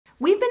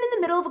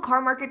middle of a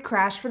car market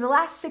crash for the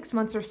last 6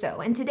 months or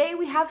so, and today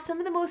we have some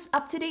of the most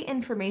up-to-date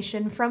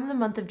information from the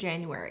month of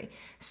January.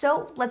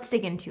 So let's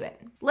dig into it.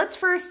 Let's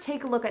first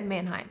take a look at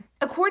Manheim.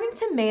 According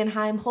to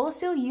Manheim,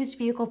 wholesale used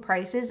vehicle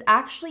prices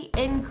actually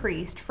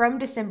increased from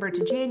December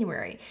to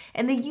January,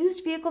 and the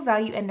used vehicle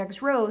value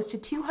index rose to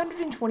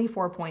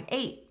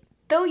 224.8.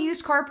 Though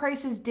used car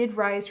prices did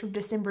rise from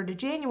December to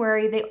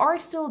January, they are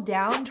still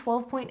down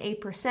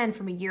 12.8%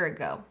 from a year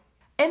ago.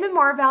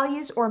 MMR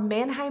values, or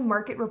Manheim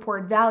Market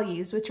Report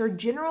values, which are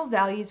general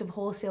values of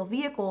wholesale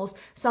vehicles,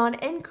 saw an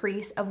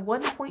increase of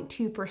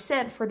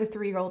 1.2% for the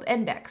 3-year-old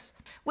index,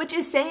 which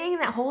is saying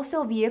that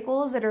wholesale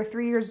vehicles that are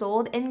 3 years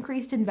old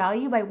increased in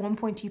value by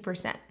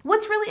 1.2%.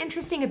 What's really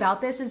interesting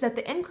about this is that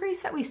the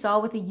increase that we saw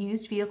with the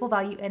used vehicle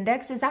value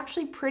index is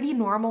actually pretty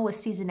normal with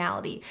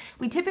seasonality.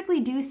 We typically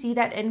do see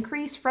that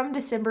increase from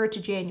December to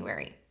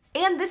January.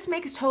 And this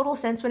makes total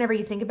sense whenever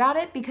you think about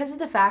it, because of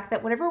the fact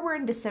that whenever we're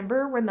in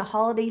December, we're in the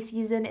holiday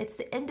season, it's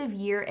the end of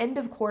year, end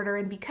of quarter,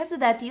 and because of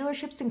that,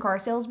 dealerships and car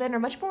salesmen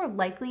are much more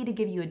likely to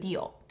give you a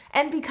deal.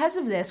 And because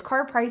of this,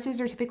 car prices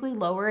are typically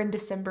lower in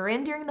December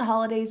and during the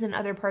holidays and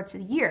other parts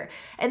of the year.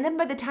 And then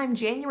by the time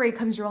January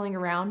comes rolling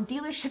around,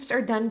 dealerships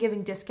are done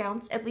giving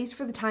discounts, at least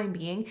for the time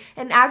being,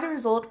 and as a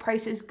result,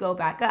 prices go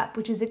back up,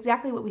 which is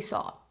exactly what we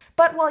saw.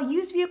 But while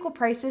used vehicle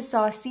prices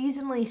saw a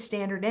seasonally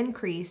standard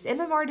increase,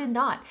 MMR did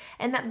not,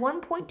 and that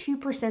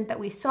 1.2% that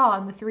we saw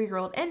in the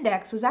 3-year-old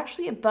index was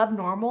actually above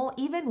normal,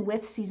 even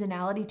with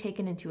seasonality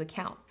taken into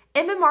account.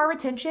 MMR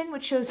retention,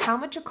 which shows how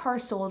much a car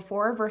sold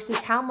for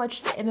versus how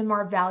much the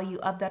MMR value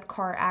of that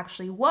car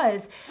actually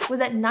was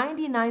at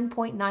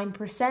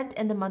 99.9%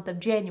 in the month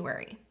of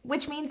January,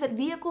 which means that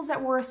vehicles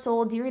that were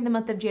sold during the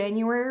month of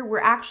January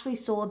were actually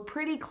sold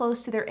pretty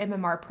close to their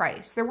MMR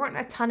price. There weren't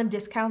a ton of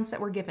discounts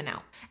that were given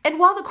out. And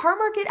while the car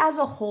market as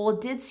a whole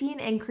did see an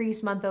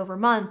increase month over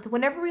month,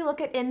 whenever we look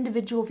at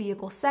individual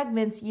vehicle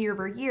segments year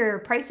over year,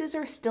 prices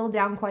are still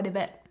down quite a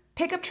bit.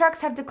 Pickup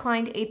trucks have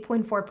declined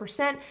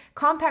 8.4%,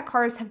 compact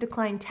cars have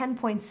declined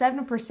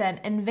 10.7%,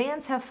 and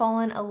vans have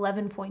fallen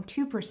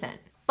 11.2%.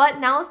 But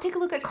now let's take a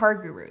look at Car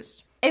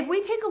Gurus. If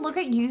we take a look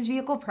at used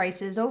vehicle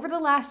prices over the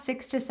last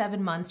 6 to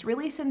 7 months,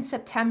 really since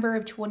September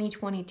of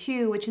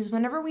 2022, which is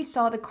whenever we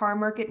saw the car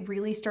market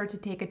really start to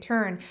take a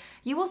turn,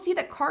 you will see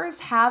that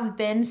cars have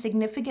been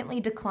significantly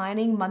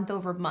declining month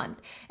over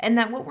month, and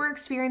that what we're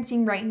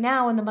experiencing right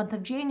now in the month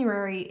of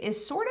January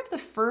is sort of the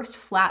first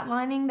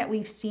flatlining that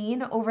we've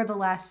seen over the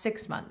last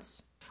 6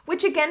 months.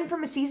 Which again,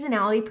 from a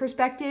seasonality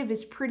perspective,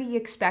 is pretty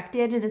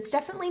expected, and it's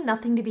definitely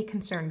nothing to be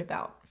concerned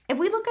about. If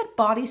we look at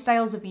body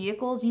styles of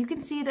vehicles, you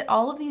can see that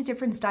all of these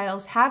different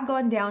styles have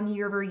gone down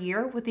year over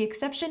year, with the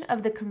exception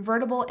of the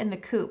convertible and the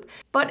coupe.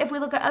 But if we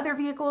look at other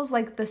vehicles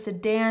like the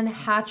sedan,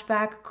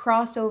 hatchback,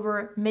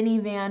 crossover,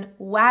 minivan,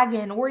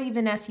 wagon, or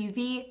even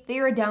SUV, they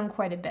are down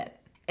quite a bit.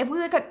 If we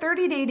look at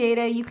 30-day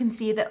data, you can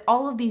see that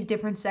all of these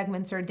different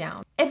segments are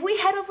down. If we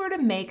head over to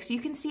makes, you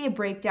can see a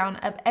breakdown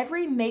of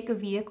every make of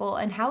vehicle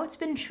and how it's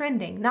been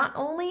trending, not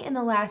only in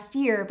the last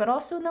year, but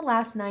also in the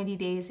last 90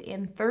 days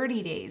and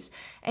 30 days.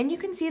 And you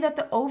can see that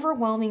the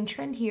overwhelming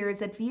trend here is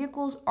that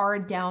vehicles are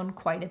down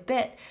quite a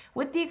bit,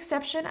 with the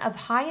exception of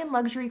high-end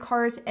luxury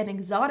cars and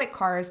exotic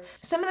cars.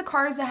 Some of the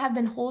cars that have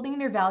been holding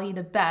their value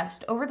the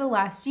best over the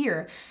last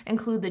year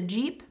include the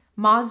Jeep,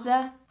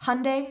 Mazda,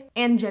 Hyundai,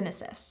 and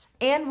Genesis.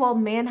 And while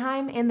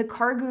Manheim and the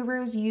Car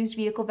Gurus Used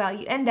Vehicle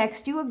Value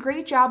Index do a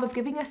great job of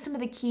giving us some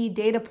of the key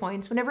data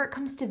points whenever it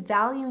comes to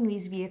valuing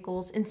these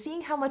vehicles and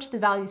seeing how much the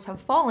values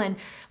have fallen,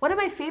 one of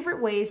my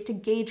favorite ways to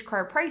gauge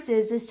car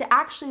prices is to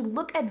actually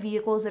look at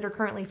vehicles that are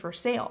currently for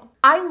sale.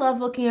 I love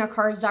looking at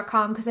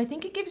cars.com because I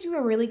think it gives you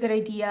a really good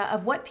idea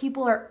of what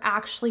people are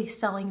actually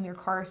selling their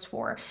cars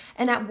for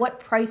and at what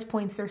price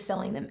points they're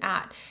selling them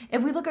at.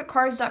 If we look at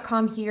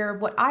cars.com here,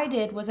 what I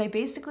did was I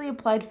basically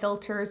applied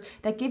filters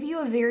that give you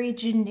a very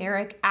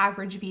generic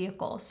average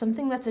vehicle,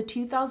 something that's a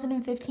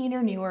 2015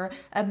 or newer,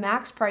 a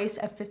max price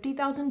of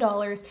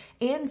 $50,000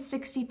 and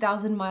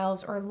 60,000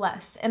 miles or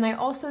less. And I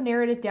also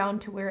narrowed it down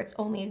to where it's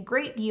only a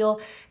great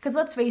deal, because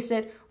let's face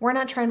it, we're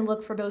not trying to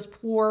look for those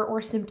poor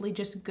or simply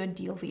just good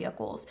deal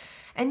vehicles.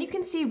 And you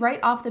can see right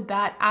off the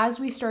bat, as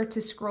we start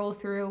to scroll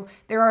through,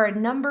 there are a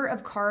number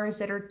of cars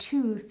that are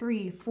 $2,000,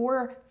 $3,000,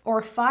 $4,000, or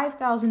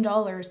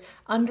 $5,000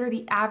 under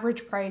the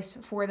average price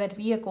for that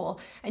vehicle.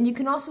 And you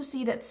can also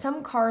see that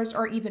some cars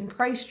are even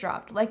price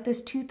dropped, like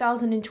this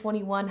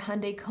 2021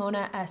 Hyundai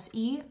Kona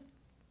SE,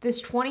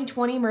 this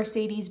 2020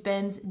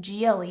 Mercedes-Benz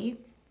GLE,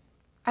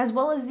 as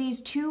well as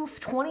these two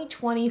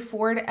 2020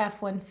 Ford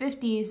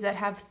F-150s that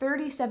have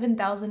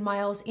 37,000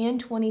 miles and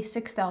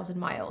 26,000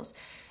 miles.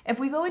 If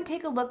we go and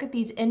take a look at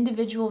these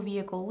individual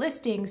vehicle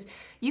listings,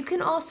 you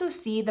can also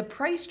see the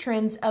price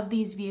trends of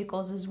these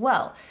vehicles as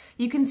well.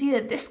 You can see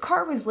that this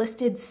car was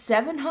listed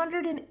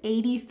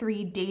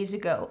 783 days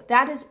ago.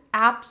 That is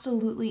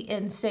absolutely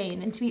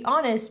insane. And to be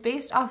honest,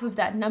 based off of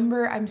that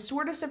number, I'm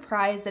sort of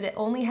surprised that it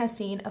only has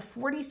seen a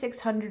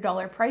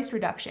 $4,600 price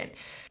reduction.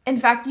 In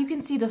fact, you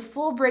can see the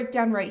full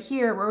breakdown right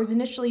here, where it was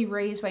initially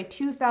raised by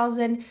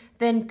 $2,000,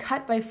 then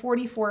cut by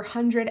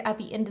 $4,400 at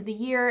the end of the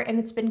year, and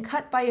it's been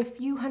cut by a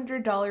few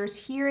 $100s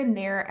here and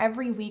there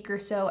every week or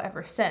so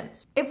ever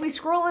since. If we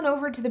scroll on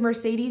over to the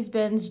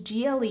Mercedes-Benz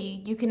GLE,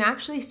 you can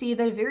actually see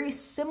that a very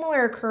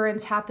similar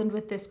occurrence happened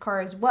with this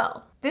car as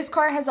well. This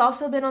car has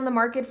also been on the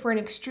market for an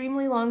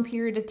extremely long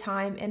period of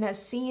time and has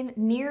seen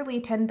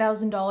nearly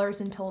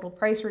 $10,000 in total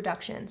price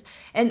reductions.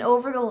 And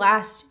over the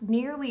last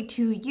nearly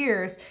 2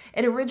 years,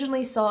 it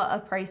originally saw a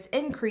price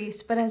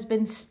increase, but has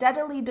been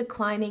steadily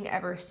declining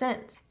ever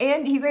since.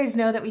 And you guys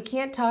know that we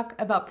can't talk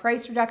about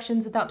price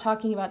reductions without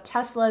talking about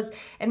Teslas.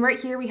 And right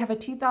here we have a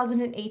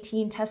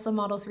 2018 Tesla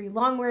Model 3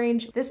 long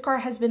range. This car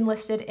has been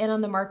listed and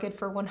on the market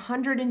for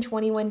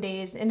 121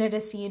 days, and it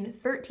has seen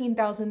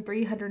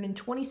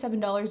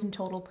 $13,327 in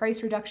total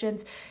price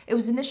reductions. It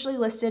was initially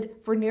listed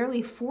for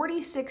nearly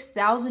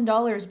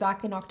 $46,000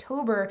 back in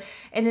October,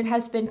 and it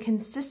has been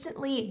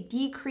consistently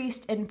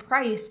decreased in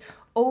price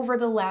over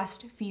the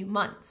last few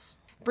months,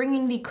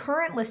 bringing the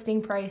current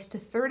listing price to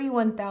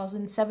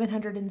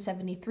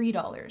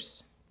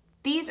 $31,773.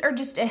 These are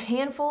just a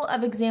handful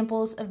of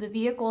examples of the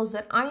vehicles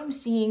that I'm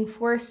seeing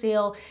for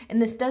sale, and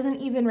this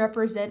doesn't even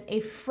represent a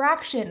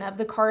fraction of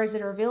the cars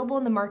that are available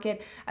in the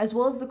market, as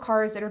well as the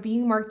cars that are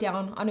being marked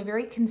down on a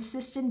very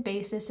consistent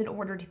basis in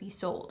order to be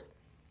sold.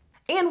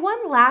 And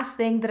one last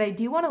thing that I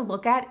do want to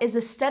look at is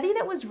a study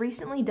that was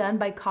recently done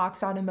by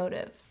Cox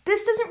Automotive.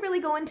 This doesn't really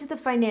go into the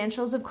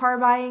financials of car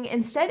buying,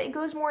 instead it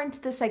goes more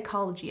into the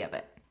psychology of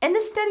it. And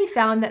this study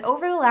found that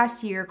over the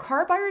last year,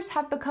 car buyers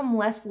have become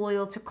less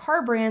loyal to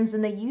car brands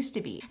than they used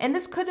to be. And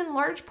this could in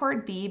large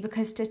part be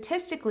because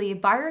statistically,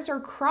 buyers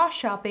are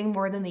cross-shopping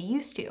more than they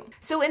used to.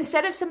 So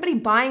instead of somebody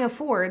buying a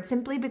Ford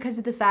simply because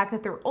of the fact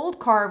that their old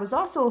car was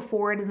also a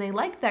Ford and they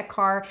liked that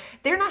car,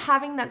 they're not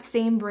having that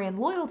same brand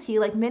loyalty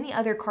like many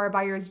other car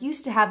buyers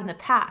used to have in the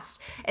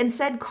past.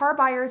 Instead, car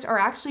buyers are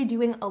actually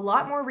doing a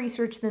lot more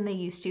research than they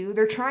used to.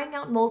 They're trying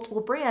out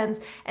multiple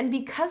brands, and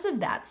because of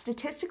that,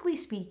 statistically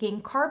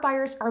speaking, car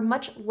buyers are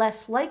much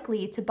less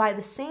likely to buy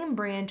the same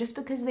brand just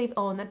because they've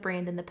owned that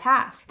brand in the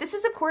past. This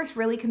is of course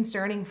really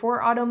concerning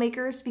for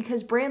automakers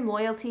because brand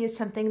loyalty is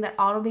something that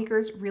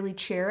automakers really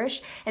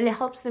cherish, and it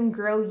helps them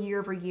grow year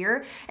over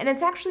year. And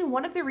it's actually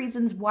one of the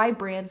reasons why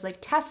brands like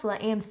Tesla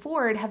and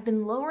Ford have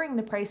been lowering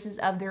the prices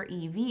of their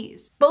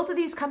EVs. Both of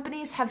these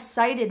companies have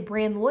cited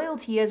brand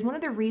loyalty as one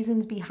of the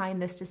reasons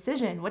behind this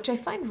decision, which I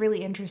find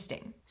really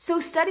interesting. So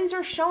studies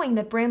are showing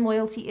that brand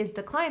loyalty is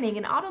declining,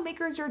 and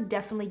automakers are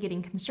definitely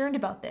getting concerned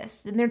about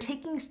this, and they're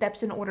taking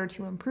steps in order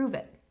to improve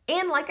it.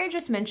 And like I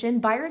just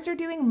mentioned, buyers are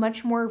doing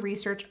much more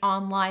research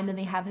online than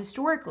they have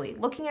historically,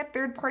 looking at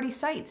third-party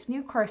sites,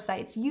 new car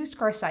sites, used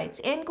car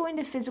sites, and going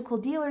to physical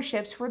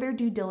dealerships for their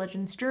due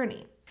diligence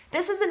journey.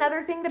 This is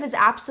another thing that is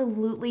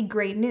absolutely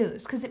great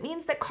news, because it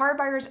means that car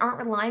buyers aren't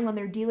relying on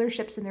their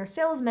dealerships and their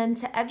salesmen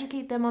to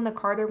educate them on the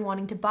car they're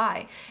wanting to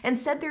buy.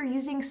 Instead, they're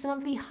using some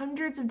of the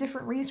hundreds of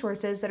different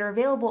resources that are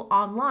available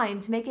online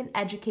to make an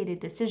educated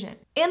decision.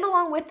 And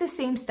along with the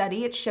same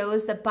study, it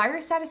shows that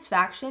buyer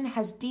satisfaction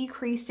has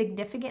decreased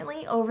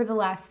significantly over the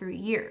last 3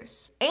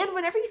 years. And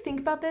whenever you think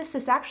about this,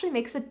 this actually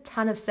makes a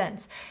ton of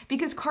sense,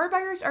 because car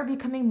buyers are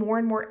becoming more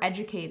and more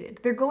educated.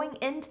 They're going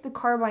into the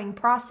car buying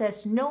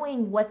process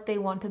knowing what they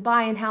want to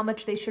buy and how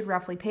much they should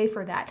roughly pay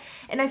for that.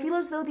 And I feel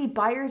as though the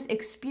buyer's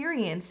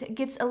experience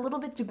gets a little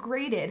bit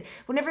degraded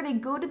whenever they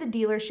go to the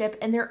dealership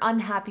and they're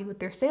unhappy with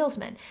their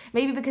salesman.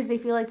 Maybe because they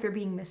feel like they're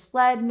being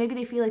misled, maybe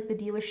they feel like the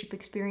dealership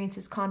experience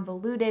is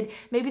convoluted,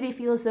 maybe they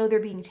feel as though they're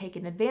being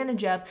taken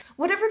advantage of.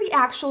 Whatever the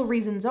actual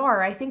reasons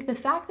are, I think the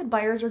fact that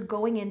buyers are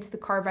going into the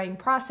car buying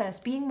process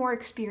being more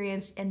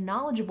experienced and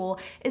knowledgeable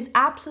is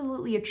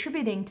absolutely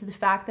attributing to the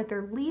fact that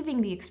they're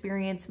leaving the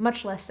experience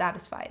much less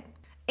satisfied.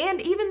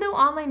 And even though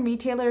online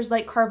retailers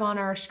like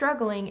Carvana are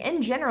struggling,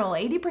 in general,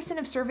 80%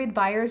 of surveyed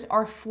buyers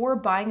are for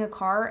buying a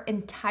car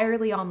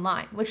entirely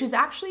online, which is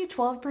actually a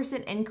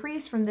 12%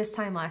 increase from this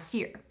time last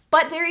year.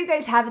 But there you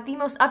guys have it, the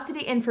most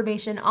up-to-date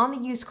information on the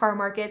used car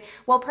market.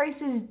 While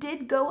prices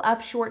did go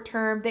up short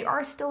term, they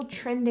are still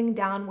trending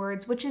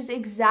downwards, which is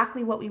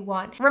exactly what we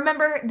want.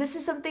 Remember, this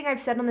is something I've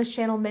said on this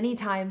channel many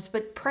times,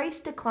 but price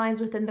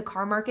declines within the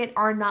car market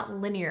are not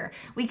linear.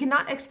 We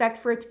cannot expect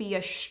for it to be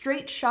a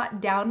straight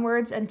shot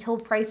downwards until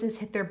prices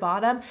hit their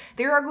bottom.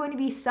 There are going to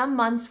be some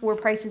months where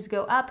prices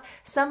go up,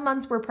 some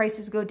months where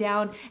prices go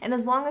down, and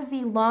as long as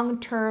the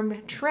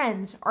long-term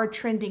trends are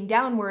trending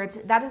downwards,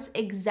 that is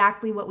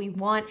exactly what we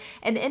want.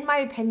 And in my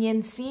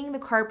opinion, seeing the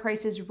car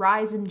prices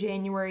rise in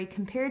January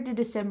compared to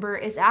December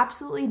is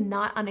absolutely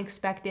not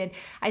unexpected.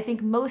 I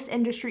think most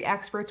industry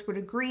experts would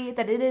agree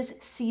that it is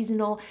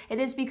seasonal. It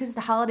is because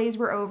the holidays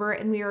were over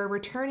and we are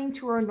returning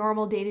to our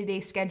normal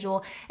day-to-day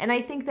schedule. And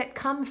I think that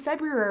come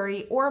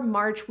February or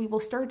March, we will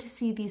start to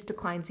see these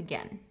declines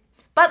again.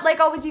 But like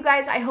always, you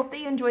guys, I hope that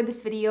you enjoyed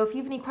this video. If you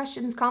have any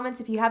questions, comments,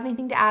 if you have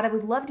anything to add, I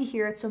would love to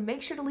hear it. So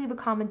make sure to leave a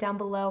comment down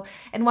below.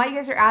 And while you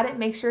guys are at it,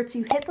 make sure to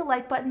hit the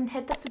like button,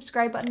 hit that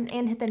subscribe button,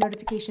 and hit the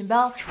notification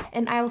bell.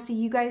 And I will see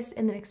you guys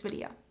in the next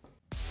video.